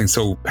has something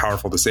so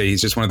powerful to say. He's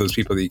just one of those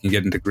people that you can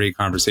get into great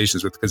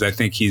conversations with, because I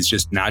think he's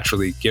just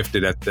naturally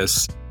gifted at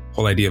this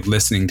whole idea of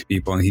listening to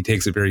people, and he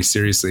takes it very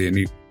seriously,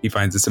 and he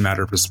finds it's a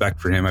matter of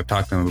respect for him. I've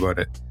talked to him about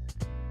it.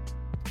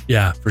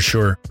 Yeah, for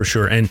sure.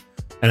 And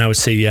I would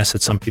say, yes,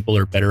 that some people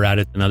are better at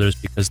it than others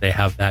because they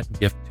have that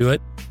gift to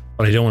it.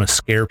 But I don't want to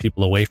scare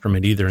people away from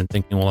it either, and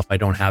thinking, well, if I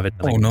don't have it,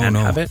 then I can't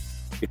have it.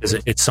 Because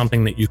it's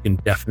something that you can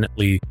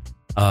definitely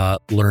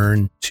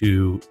learn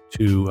to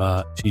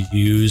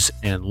use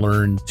and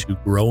learn to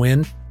grow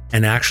in.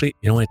 And actually,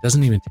 it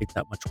doesn't even take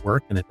that much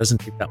work, and it doesn't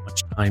take that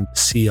much time to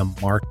see a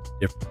marked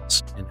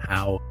difference in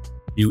how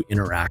you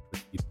interact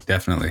with people.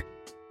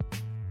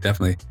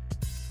 Definitely.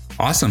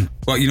 Awesome.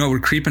 Well, we're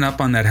creeping up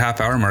on that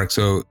half-hour mark,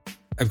 so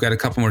I've got a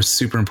couple more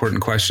super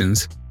important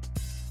questions.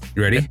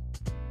 You ready?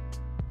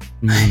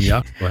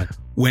 Yeah. Go ahead.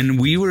 When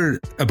we were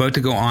about to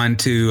go on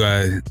to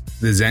the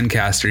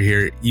Zencastr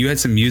here, you had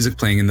some music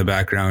playing in the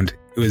background.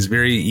 It was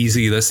very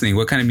easy listening.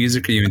 What kind of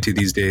music are you into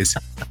these days?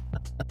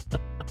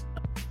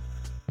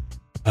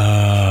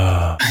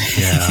 Yeah.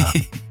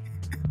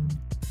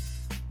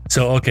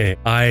 So, okay,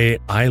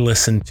 I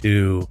listen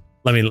to,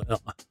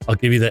 I'll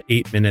give you the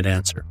 8-minute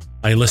answer.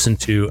 I listen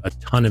to a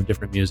ton of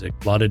different music,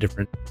 a lot of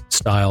different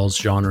styles,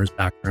 genres,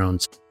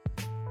 backgrounds.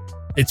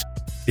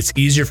 It's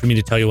easier for me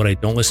to tell you what I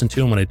don't listen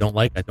to and what I don't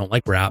like. I don't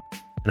like rap,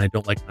 and I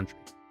don't like country.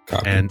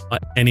 Copy. And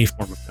any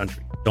form of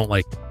country. Don't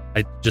like it.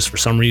 I just, for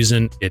some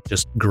reason, it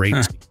just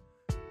grates me.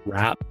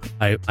 Rap,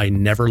 I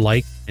never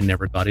liked, I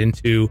never got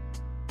into.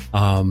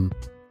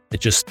 It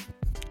just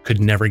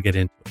could never get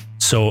into it.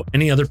 So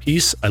any other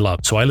piece I love.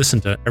 So I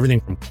listen to everything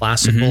from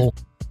classical,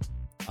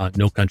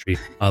 no country.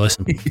 I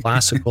listen from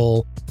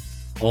classical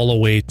all the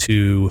way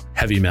to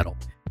heavy metal.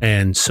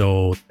 And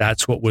so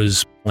that's what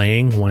was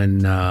playing when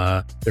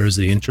there was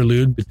the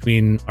interlude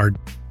between our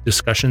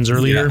discussions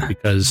earlier,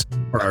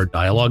 or our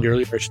dialogue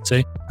earlier, I should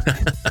say.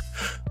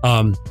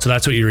 So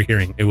that's what you were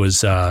hearing. It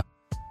was, the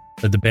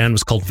band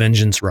was called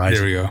Vengeance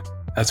Rising. There we go.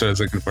 That's what I was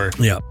looking for.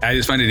 Yeah. I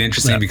just find it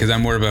interesting because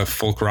I'm more of a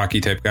folk rocky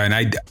type guy,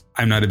 and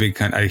I'm not a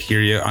big, I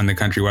hear you on the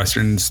country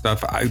western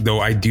stuff,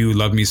 though I do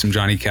love me some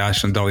Johnny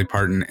Cash, some Dolly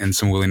Parton, and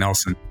some Willie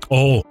Nelson.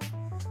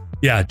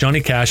 Yeah,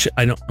 Johnny Cash.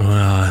 I don't.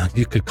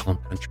 You could call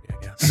him country, I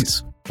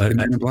guess. But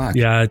Black.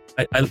 Yeah,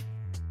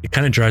 it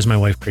kind of drives my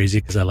wife crazy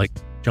because I like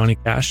Johnny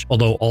Cash.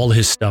 Although all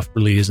his stuff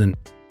really isn't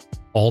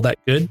all that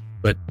good,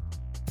 but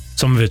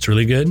some of it's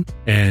really good,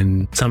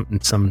 and some,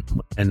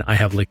 and I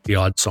have like the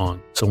odd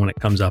song. So when it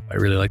comes up, I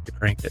really like to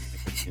crank it.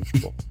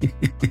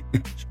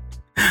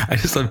 I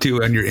just love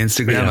too on your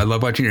Instagram. Yeah. I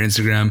love watching your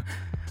Instagram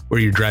where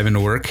you're driving to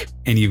work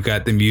and you've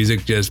got the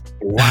music just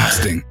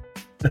blasting.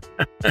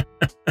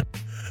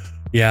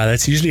 Yeah,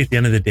 that's usually at the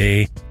end of the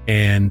day.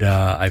 And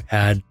I've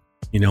had,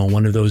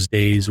 one of those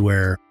days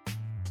where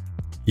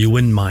you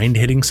wouldn't mind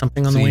hitting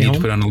something on the way home. You need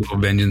to put on a little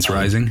Vengeance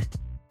Rising.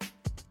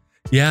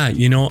 Yeah,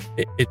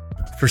 it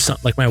for some,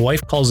 like my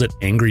wife calls it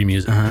angry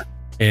music,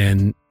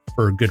 and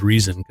for a good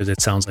reason, because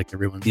it sounds like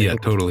everyone's angry. Yeah,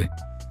 totally.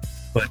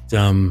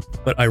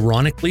 But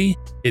ironically,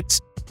 it's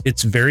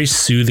very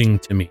soothing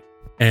to me.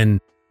 And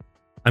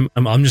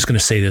I'm just going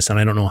to say this, and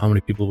I don't know how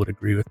many people would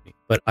agree with me,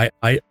 but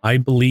I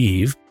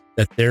believe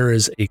that there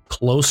is a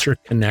closer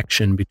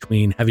connection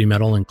between heavy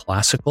metal and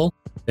classical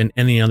than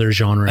any other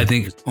genre. I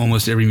think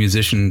almost every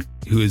musician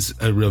who is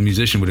a real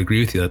musician would agree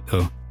with you that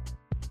though.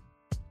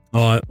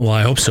 Oh, well,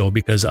 I hope so,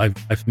 because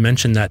I've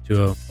mentioned that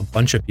to a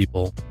bunch of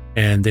people,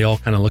 and they all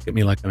kind of look at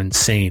me like I'm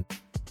insane.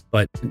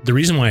 But the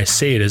reason why I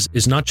say it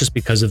is not just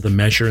because of the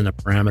measure and the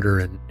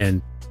parameter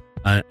and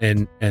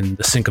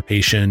the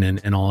syncopation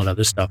and all that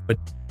other stuff. But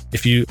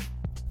if you,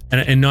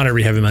 and not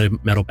every heavy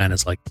metal band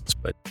is like this,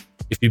 but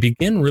if you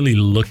begin really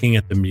looking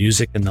at the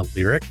music and the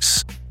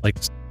lyrics, like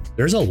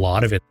there's a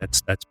lot of it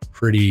that's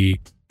pretty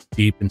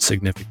deep and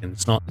significant.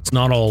 It's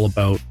not all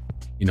about,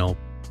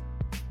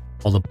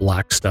 all the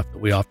black stuff that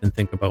we often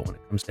think about when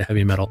it comes to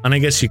heavy metal. And I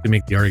guess you could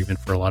make the argument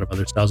for a lot of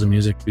other styles of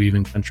music too,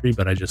 even country,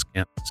 but I just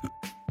can't.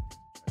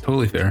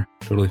 Totally fair.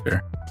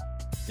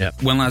 Yeah.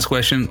 One last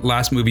question.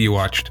 Last movie you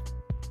watched?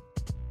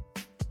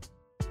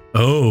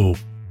 Oh.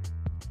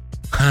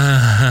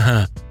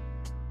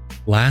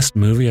 Last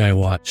movie I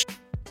watched.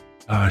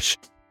 Gosh.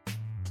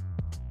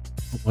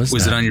 What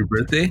was that? It on your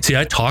birthday? See,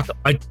 I talk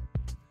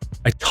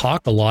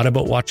a lot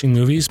about watching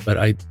movies, but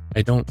I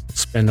don't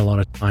spend a lot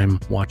of time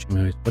watching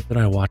movies. What did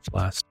I watch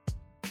last?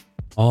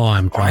 Oh,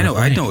 I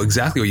know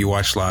exactly what you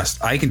watched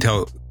last. I can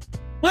tell.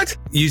 What?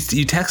 You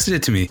texted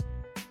it to me.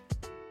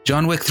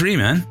 John Wick 3,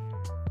 man.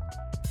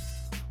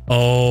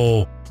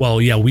 Oh, well,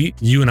 yeah,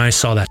 you and I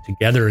saw that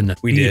together in the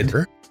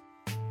theater.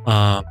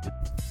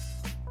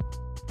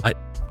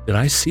 Did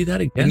I see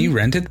that again? Didn't you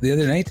rent it the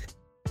other night?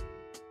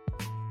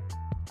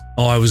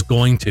 Oh, I was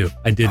going to.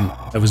 I didn't.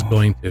 I was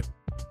going to.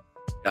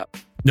 Yeah.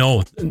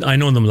 No, I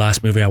know the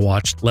last movie I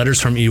watched, Letters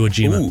from Iwo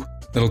Jima. Ooh,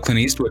 little Clint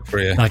Eastwood for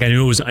you. Like I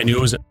knew it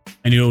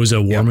was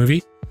a war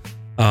movie.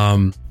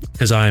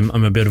 Because I'm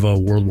a bit of a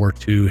World War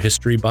II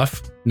history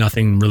buff.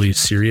 Nothing really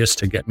serious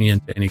to get me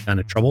into any kind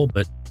of trouble,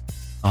 but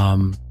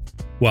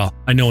well,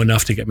 I know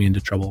enough to get me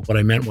into trouble. What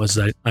I meant was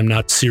that I'm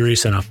not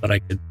serious enough that I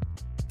could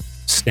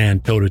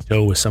stand toe to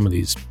toe with some of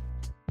these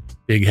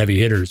big heavy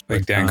hitters.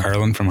 Like Dan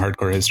Carlin from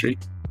Hardcore History.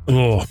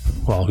 Oh,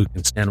 well, who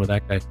can stand with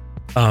that guy?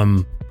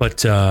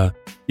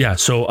 Yeah,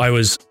 so I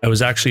was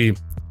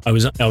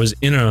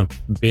in a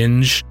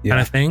binge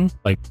kind of thing,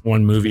 like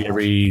one movie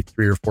every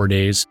 3 or 4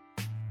 days.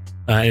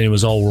 And it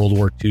was all World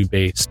War II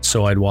based.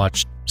 So I'd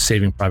watched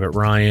Saving Private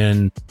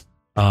Ryan.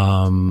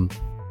 Now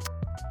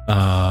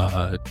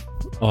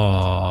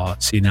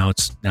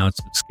it's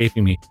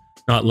escaping me.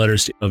 Not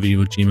Letters of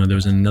Iwo Jima.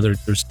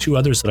 There's 2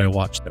 others that I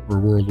watched that were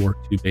World War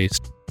II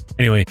based.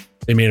 Anyway,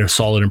 they made a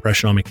solid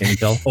impression on me, can you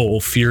tell?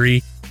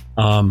 Fury.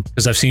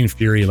 Because I've seen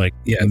Fury like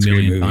a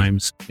million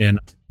times, and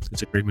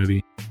it's a great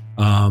movie.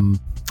 And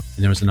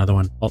there was another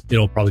one.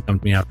 It'll probably come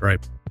to me after I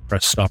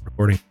press stop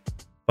recording.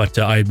 But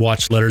I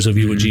watched Letters of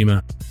Iwo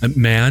Jima.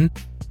 Man,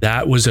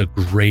 that was a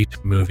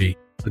great movie.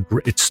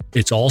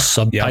 It's all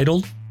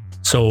subtitled,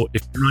 so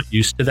if you're not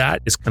used to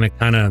that, it's gonna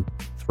kind of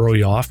throw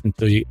you off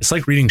until you. It's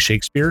like reading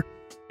Shakespeare.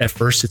 At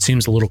first, it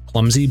seems a little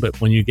clumsy, but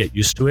when you get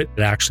used to it,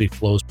 it actually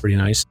flows pretty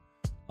nice.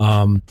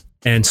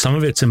 And some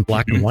of it's in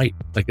black and white,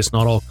 like it's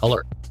not all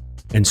color.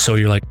 And so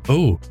you're like,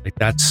 oh, like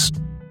that's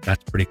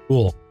pretty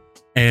cool.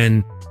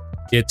 And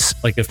it's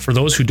like, for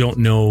those who don't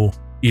know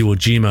Iwo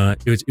Jima,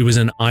 it was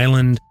an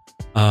island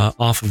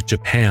off of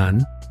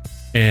Japan,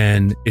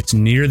 and it's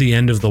near the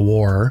end of the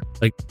war.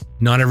 Like,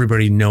 not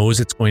everybody knows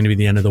it's going to be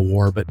the end of the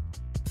war, but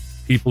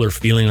people are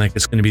feeling like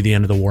it's going to be the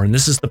end of the war. And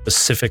this is the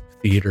Pacific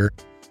theater.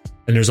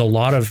 And there's a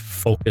lot of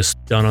focus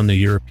done on the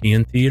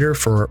European theater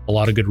for a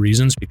lot of good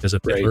reasons, because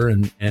of Hitler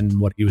and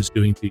what he was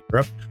doing to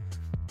Europe.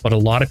 But a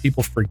lot of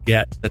people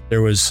forget that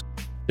there was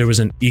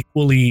an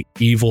equally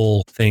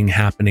evil thing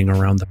happening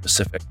around the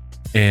Pacific,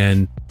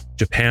 and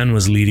Japan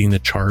was leading the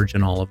charge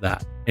in all of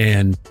that.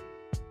 And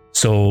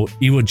so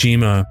Iwo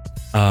Jima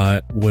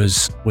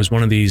was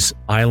one of these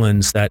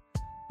islands that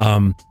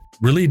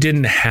really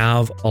didn't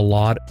have a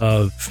lot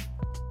of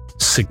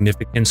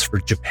significance for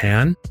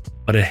Japan,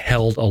 but it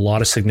held a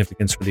lot of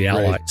significance for the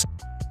Allies.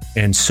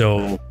 And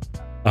so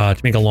to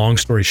make a long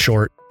story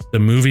short, the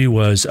movie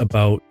was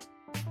about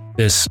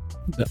this,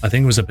 I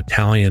think it was a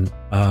battalion.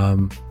 I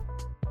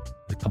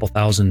couple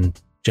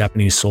thousand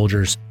Japanese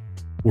soldiers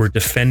were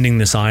defending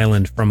this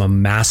island from a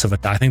massive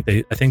attack.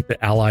 I think the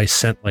Allies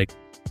sent like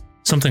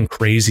something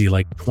crazy,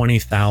 like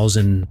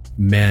 20,000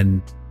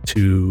 men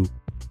to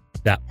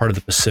that part of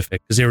the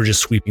Pacific, because they were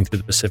just sweeping through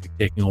the Pacific,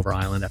 taking over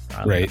island after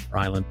island after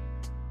island.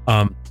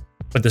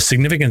 But the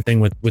significant thing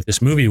with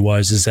this movie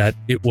is that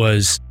it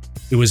was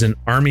an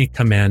army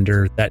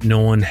commander that no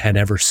one had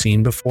ever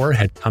seen before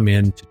had come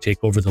in to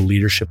take over the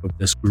leadership of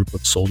this group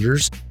of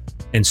soldiers.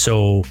 And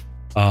so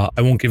I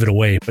won't give it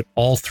away, but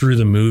all through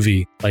the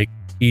movie, like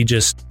you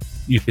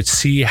could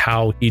see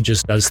how he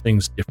just does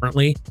things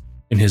differently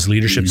in his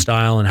leadership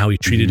style and how he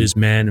treated his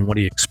men and what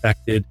he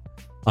expected.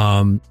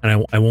 And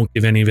I won't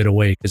give any of it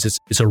away because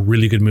it's a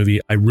really good movie.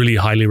 I really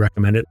highly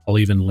recommend it. I'll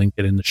even link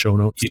it in the show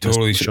notes. You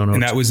totally should.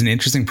 And that was an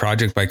interesting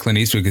project by Clint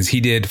Eastwood because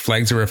he did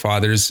Flags of Our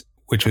Fathers,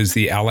 which was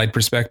the Allied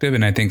perspective,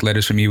 and I think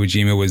Letters from Iwo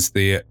Jima was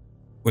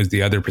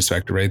the other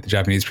perspective, right? The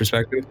Japanese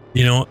perspective.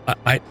 You know,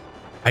 I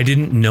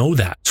didn't know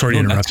that. Sorry to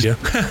interrupt you.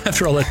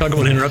 After all that talk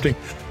about interrupting,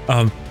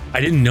 I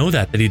didn't know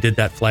that he did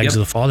that Flags of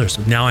the Fathers.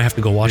 So now I have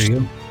to go watch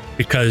it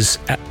because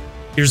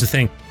here's the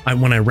thing.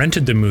 When I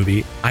rented the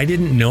movie, I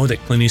didn't know that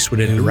Clint Eastwood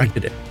had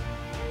directed it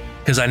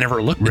because I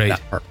never looked at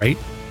that part, right?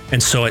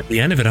 And so at the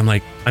end of it, I'm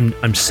like,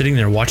 I'm sitting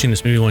there watching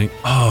this movie going,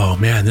 oh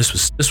man, this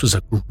was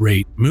a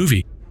great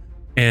movie.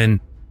 And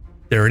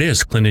there it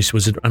is. Clint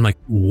Eastwood. I'm like,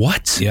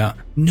 what? Yeah.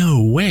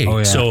 No way. Oh,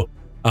 yeah. So,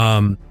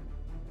 you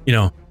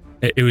know,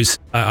 it was,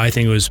 I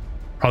think it was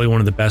probably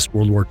one of the best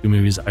World War II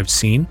movies I've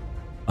seen.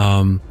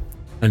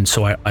 And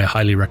so I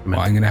highly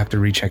recommend it. I'm going to have to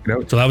recheck it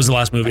out. So that was the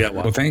last movie I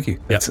watched. Well, thank you.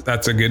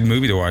 That's a good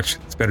movie to watch.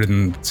 It's better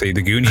than, say,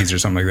 The Goonies or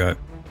something like that.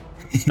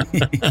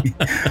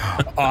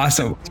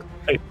 Awesome.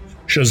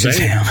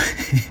 Shazam.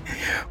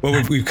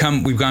 Well, we've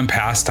gone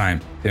past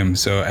time, Tim.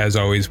 So as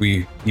always,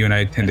 you and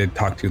I tend to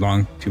talk too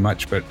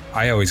much, but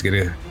I always get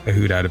a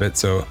hoot out of it.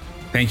 So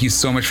thank you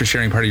so much for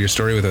sharing part of your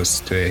story with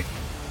us today.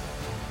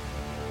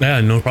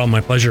 Yeah, no problem.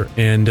 My pleasure.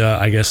 And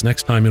I guess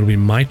next time it'll be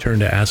my turn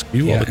to ask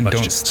you all the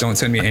questions. Don't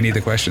send me any of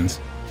the questions.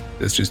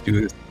 Let's just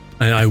do this.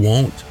 And I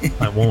won't.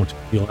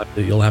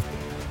 You'll have to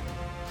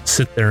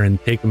sit there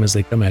and take them as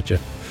they come at you.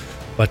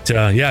 But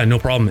yeah, no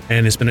problem.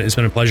 And it's been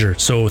a pleasure.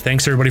 So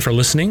thanks everybody for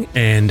listening.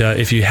 And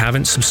if you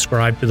haven't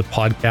subscribed to the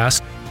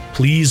podcast,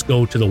 please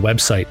go to the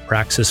website,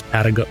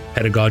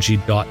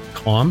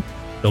 praxispedagogy.com.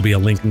 There'll be a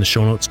link in the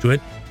show notes to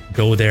it.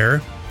 Go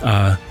there,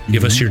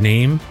 give us your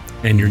name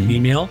and your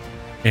email,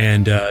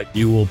 and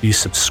you will be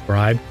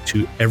subscribed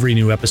to every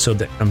new episode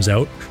that comes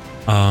out.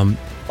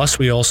 Plus,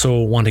 we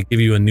also want to give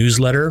you a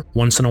newsletter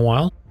once in a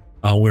while.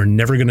 We're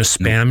never going to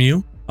spam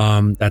you.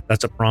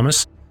 That's a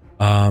promise.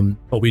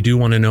 But we do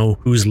want to know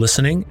who's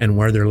listening and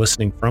where they're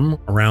listening from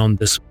around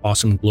this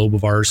awesome globe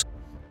of ours.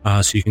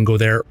 So you can go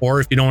there. Or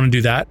if you don't want to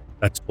do that,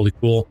 that's totally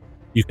cool.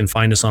 You can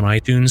find us on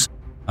iTunes,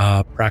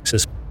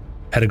 Praxis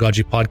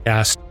Pedagogy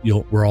Podcast.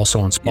 We're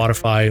also on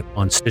Spotify,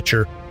 on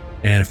Stitcher,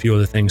 and a few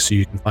other things. So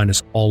you can find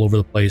us all over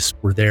the place.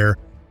 We're there,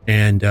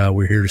 and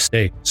we're here to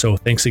stay. So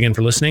thanks again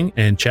for listening.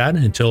 And Chad,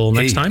 until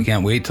next time. I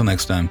can't wait till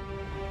next time.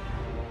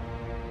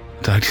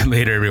 Talk to you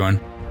later, everyone.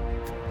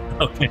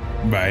 Okay.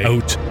 Bye.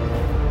 Out.